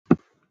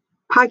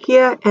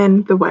Paikea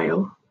and the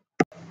whale.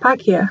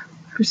 Paikea,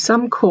 who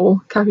some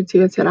call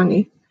Kahutia Te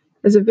Rangi,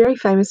 is a very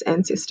famous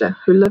ancestor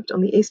who lived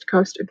on the east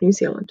coast of New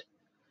Zealand.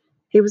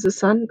 He was the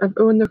son of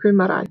Uanuku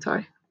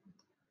Maraitai.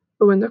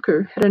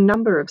 Uanuku had a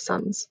number of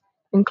sons,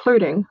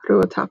 including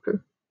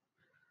Ruatapu.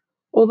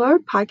 Although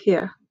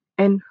Paikea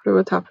and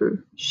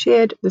Ruatapu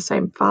shared the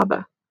same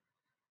father,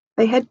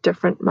 they had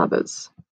different mothers.